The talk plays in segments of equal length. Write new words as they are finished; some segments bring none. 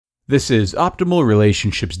This is Optimal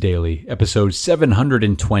Relationships Daily, episode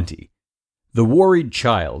 720, The Worried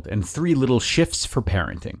Child and 3 Little Shifts for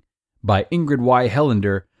Parenting, by Ingrid Y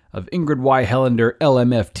Helander of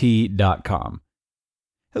ingridyhelanderlmft.com.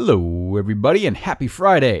 Hello, everybody, and happy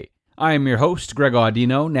Friday! I am your host, Greg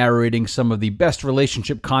Audino, narrating some of the best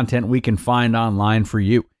relationship content we can find online for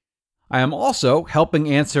you. I am also helping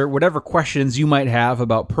answer whatever questions you might have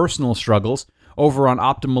about personal struggles over on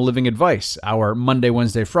Optimal Living Advice, our Monday,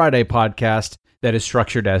 Wednesday, Friday podcast that is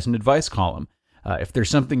structured as an advice column. If there's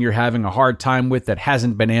something you're having a hard time with that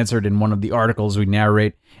hasn't been answered in one of the articles we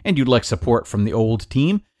narrate and you'd like support from the old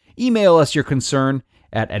team, email us your concern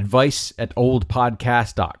at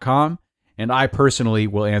advice@oldpodcast.com, and I personally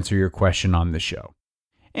will answer your question on the show.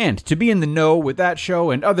 And to be in the know with that show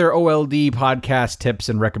and other OLD podcast tips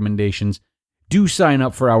and recommendations, do sign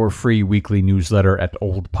up for our free weekly newsletter at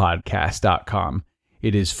oldpodcast.com.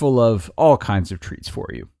 It is full of all kinds of treats for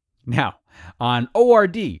you. Now, on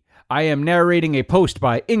ORD, I am narrating a post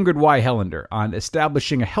by Ingrid Y Helander on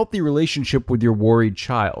establishing a healthy relationship with your worried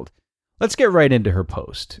child. Let's get right into her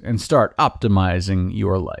post and start optimizing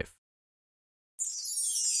your life.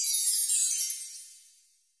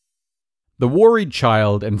 The Worried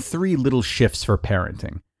Child and 3 Little Shifts for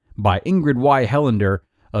Parenting, by Ingrid Y Helander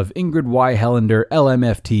of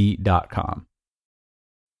ingridyhelanderlmft.com.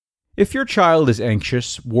 If your child is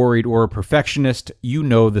anxious, worried, or a perfectionist, you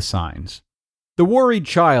know the signs. The worried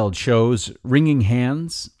child shows wringing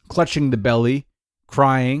hands, clutching the belly,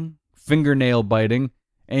 crying, fingernail biting,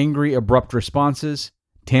 angry abrupt responses,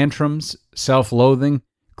 tantrums, self-loathing,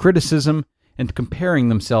 criticism, and comparing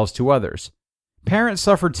themselves to others. Parents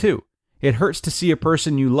suffer too. It hurts to see a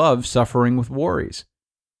person you love suffering with worries.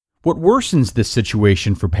 What worsens this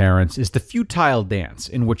situation for parents is the futile dance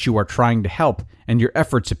in which you are trying to help and your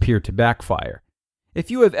efforts appear to backfire.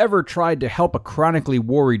 If you have ever tried to help a chronically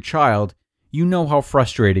worried child, you know how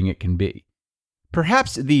frustrating it can be.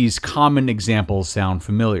 Perhaps these common examples sound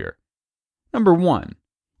familiar. Number 1.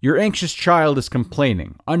 Your anxious child is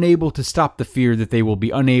complaining, unable to stop the fear that they will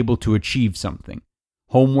be unable to achieve something.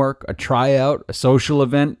 Homework, a tryout, a social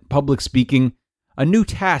event, public speaking. A new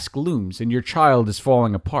task looms and your child is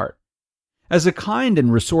falling apart. As a kind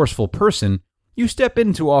and resourceful person, you step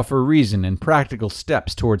in to offer reason and practical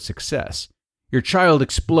steps toward success. Your child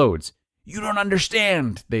explodes. "You don't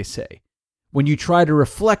understand," they say. When you try to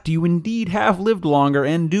reflect you indeed have lived longer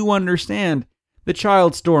and do understand, the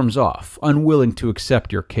child storms off, unwilling to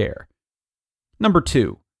accept your care. Number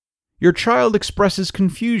 2. Your child expresses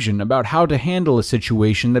confusion about how to handle a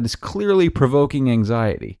situation that is clearly provoking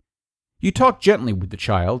anxiety. You talk gently with the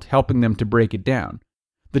child, helping them to break it down.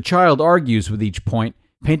 The child argues with each point,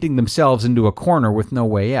 painting themselves into a corner with no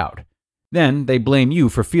way out. Then they blame you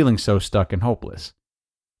for feeling so stuck and hopeless.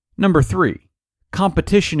 Number 3.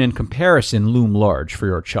 Competition and comparison loom large for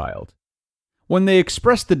your child. When they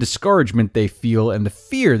express the discouragement they feel and the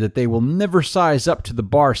fear that they will never size up to the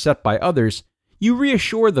bar set by others, you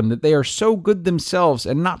reassure them that they are so good themselves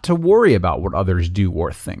and not to worry about what others do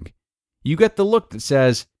or think. You get the look that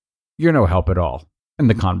says, "You're no help at all," and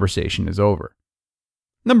the conversation is over.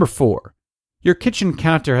 Number 4. Your kitchen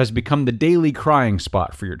counter has become the daily crying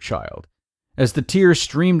spot for your child. As the tears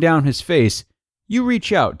stream down his face, you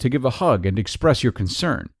reach out to give a hug and express your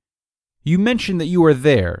concern. You mention that you are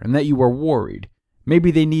there and that you are worried. Maybe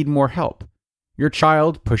they need more help. Your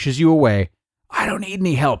child pushes you away. "I don't need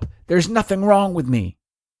any help. There's nothing wrong with me."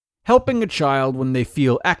 Helping a child when they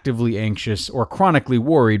feel actively anxious or chronically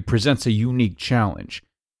worried presents a unique challenge.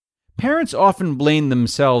 Parents often blame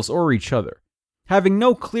themselves or each other. Having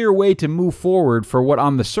no clear way to move forward for what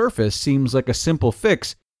on the surface seems like a simple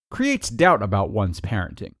fix creates doubt about one's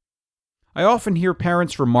parenting. I often hear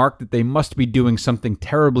parents remark that they must be doing something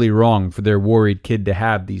terribly wrong for their worried kid to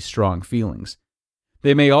have these strong feelings.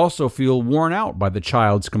 They may also feel worn out by the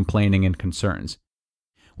child's complaining and concerns.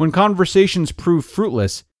 When conversations prove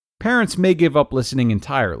fruitless, parents may give up listening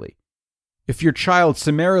entirely. If your child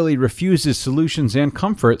summarily refuses solutions and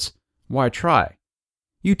comforts, why try?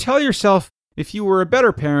 You tell yourself, if you were a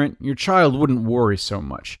better parent, your child wouldn't worry so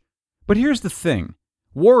much. But here's the thing.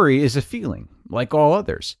 Worry is a feeling, like all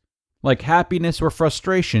others. Like happiness or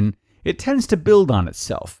frustration, it tends to build on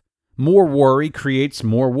itself. More worry creates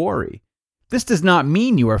more worry. This does not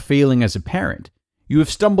mean you are failing as a parent. You have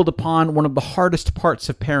stumbled upon one of the hardest parts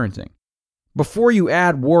of parenting. Before you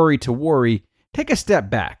add worry to worry, take a step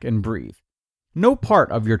back and breathe. No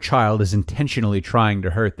part of your child is intentionally trying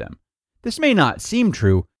to hurt them. This may not seem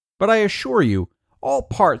true, but I assure you, all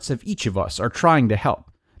parts of each of us are trying to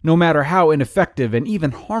help, no matter how ineffective and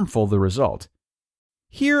even harmful the result.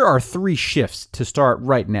 Here are 3 shifts to start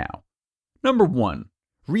right now. Number 1.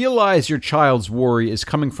 Realize your child's worry is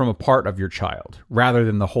coming from a part of your child, rather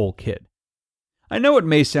than the whole kid. I know it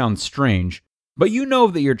may sound strange, but you know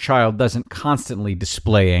that your child doesn't constantly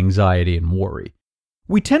display anxiety and worry.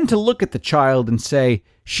 We tend to look at the child and say,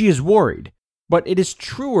 she is worried, but it is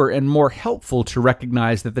truer and more helpful to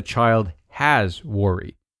recognize that the child has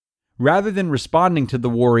worry. Rather than responding to the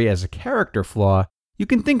worry as a character flaw, you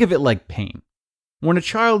can think of it like pain. When a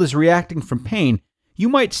child is reacting from pain, you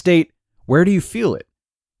might state, where do you feel it?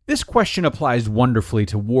 This question applies wonderfully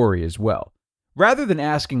to worry as well. Rather than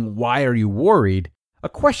asking, why are you worried? A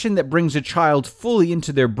question that brings a child fully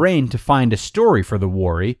into their brain to find a story for the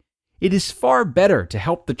worry, it is far better to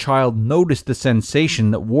help the child notice the sensation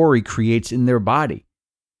that worry creates in their body.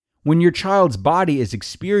 When your child's body is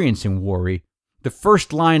experiencing worry, the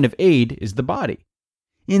first line of aid is the body.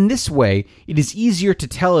 In this way, it is easier to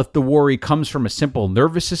tell if the worry comes from a simple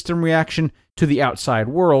nervous system reaction to the outside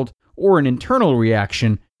world or an internal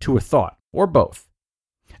reaction to a thought, or both.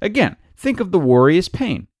 Again, think of the worry as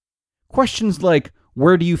pain. Questions like,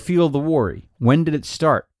 where do you feel the worry? When did it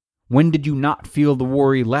start? When did you not feel the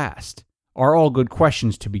worry last? Are all good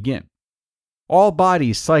questions to begin. All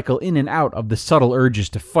bodies cycle in and out of the subtle urges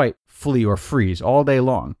to fight, flee, or freeze all day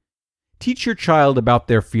long. Teach your child about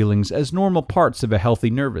their feelings as normal parts of a healthy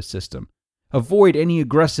nervous system. Avoid any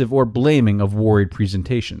aggressive or blaming of worried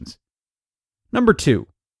presentations. Number 2.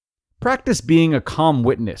 Practice being a calm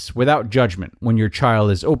witness without judgment when your child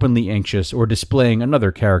is openly anxious or displaying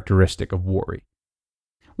another characteristic of worry.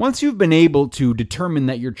 Once you've been able to determine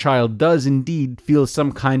that your child does indeed feel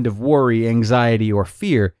some kind of worry, anxiety, or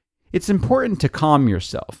fear, it's important to calm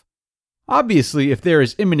yourself. Obviously, if there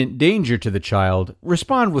is imminent danger to the child,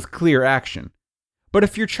 respond with clear action. But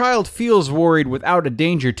if your child feels worried without a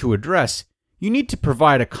danger to address, you need to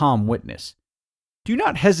provide a calm witness. Do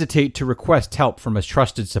not hesitate to request help from a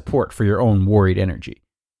trusted support for your own worried energy.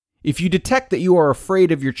 If you detect that you are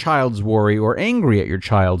afraid of your child's worry or angry at your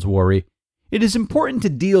child's worry, it is important to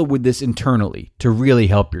deal with this internally to really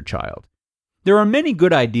help your child. There are many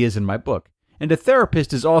good ideas in my book, and a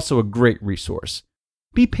therapist is also a great resource.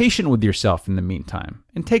 Be patient with yourself in the meantime,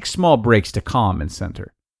 and take small breaks to calm and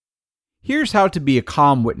center. Here's how to be a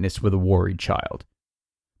calm witness with a worried child.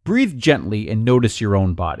 Breathe gently and notice your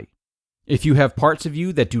own body. If you have parts of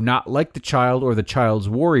you that do not like the child or the child's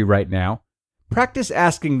worry right now, practice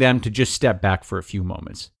asking them to just step back for a few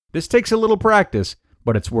moments. This takes a little practice,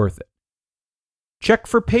 but it's worth it. Check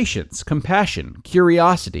for patience, compassion,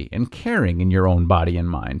 curiosity, and caring in your own body and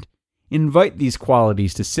mind. Invite these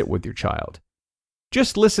qualities to sit with your child.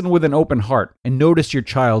 Just listen with an open heart and notice your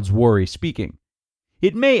child's worry speaking.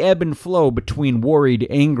 It may ebb and flow between worried,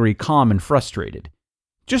 angry, calm, and frustrated.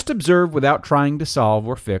 Just observe without trying to solve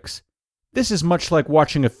or fix. This is much like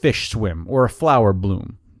watching a fish swim or a flower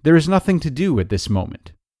bloom. There is nothing to do at this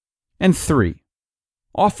moment. And 3.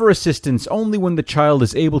 Offer assistance only when the child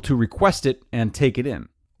is able to request it and take it in,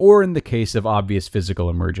 or in the case of obvious physical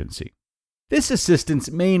emergency. This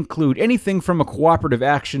assistance may include anything from a cooperative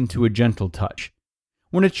action to a gentle touch.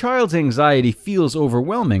 When a child's anxiety feels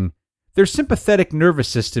overwhelming, their sympathetic nervous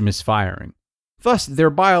system is firing. Thus, their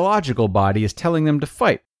biological body is telling them to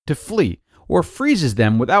fight, to flee, or freezes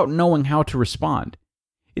them without knowing how to respond.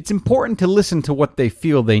 It's important to listen to what they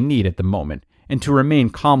feel they need at the moment and to remain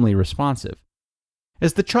calmly responsive.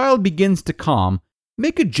 As the child begins to calm,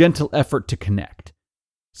 make a gentle effort to connect.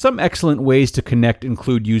 Some excellent ways to connect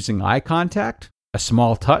include using eye contact, a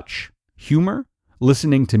small touch, humor,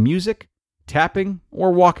 listening to music, tapping,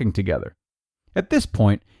 or walking together. At this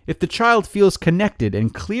point, if the child feels connected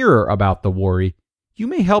and clearer about the worry, you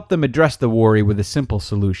may help them address the worry with a simple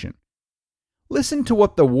solution. Listen to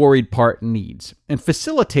what the worried part needs and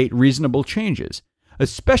facilitate reasonable changes,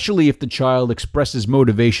 especially if the child expresses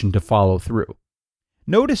motivation to follow through.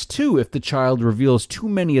 Notice too if the child reveals too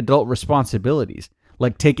many adult responsibilities,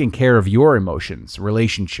 like taking care of your emotions,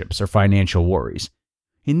 relationships, or financial worries.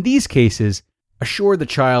 In these cases, assure the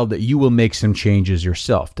child that you will make some changes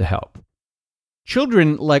yourself to help.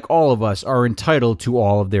 Children, like all of us, are entitled to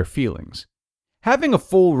all of their feelings. Having a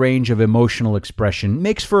full range of emotional expression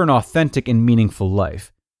makes for an authentic and meaningful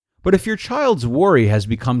life. But if your child's worry has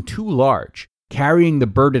become too large, carrying the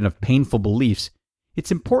burden of painful beliefs,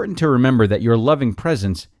 it's important to remember that your loving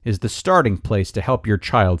presence is the starting place to help your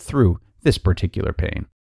child through this particular pain.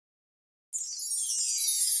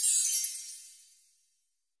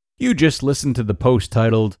 You just listened to the post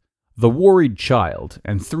titled, The Worried Child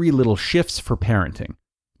and 3 Little Shifts for Parenting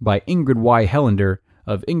by Ingrid Y Helander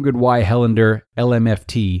of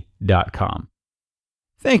ingridyhelanderlmft.com.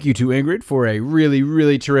 Thank you to Ingrid for a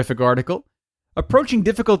really terrific article. Approaching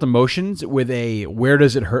difficult emotions with a where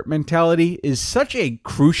does it hurt mentality is such a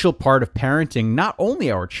crucial part of parenting not only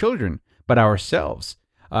our children, but ourselves,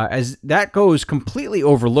 as that goes completely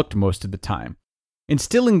overlooked most of the time.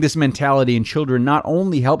 Instilling this mentality in children not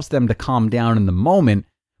only helps them to calm down in the moment,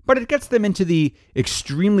 but it gets them into the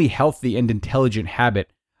extremely healthy and intelligent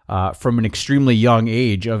habit from an extremely young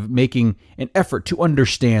age of making an effort to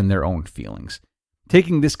understand their own feelings.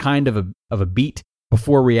 Taking this kind of a beat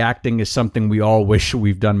before reacting is something we all wish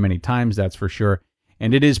we've done many times, that's for sure,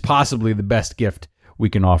 and it is possibly the best gift we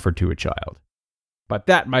can offer to a child. But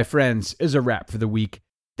that, my friends, is a wrap for the week.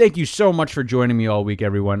 Thank you so much for joining me all week,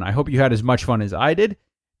 everyone. I hope you had as much fun as I did.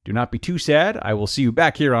 Do not be too sad. I will see you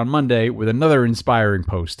back here on Monday with another inspiring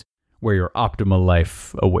post where your optimal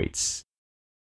life awaits.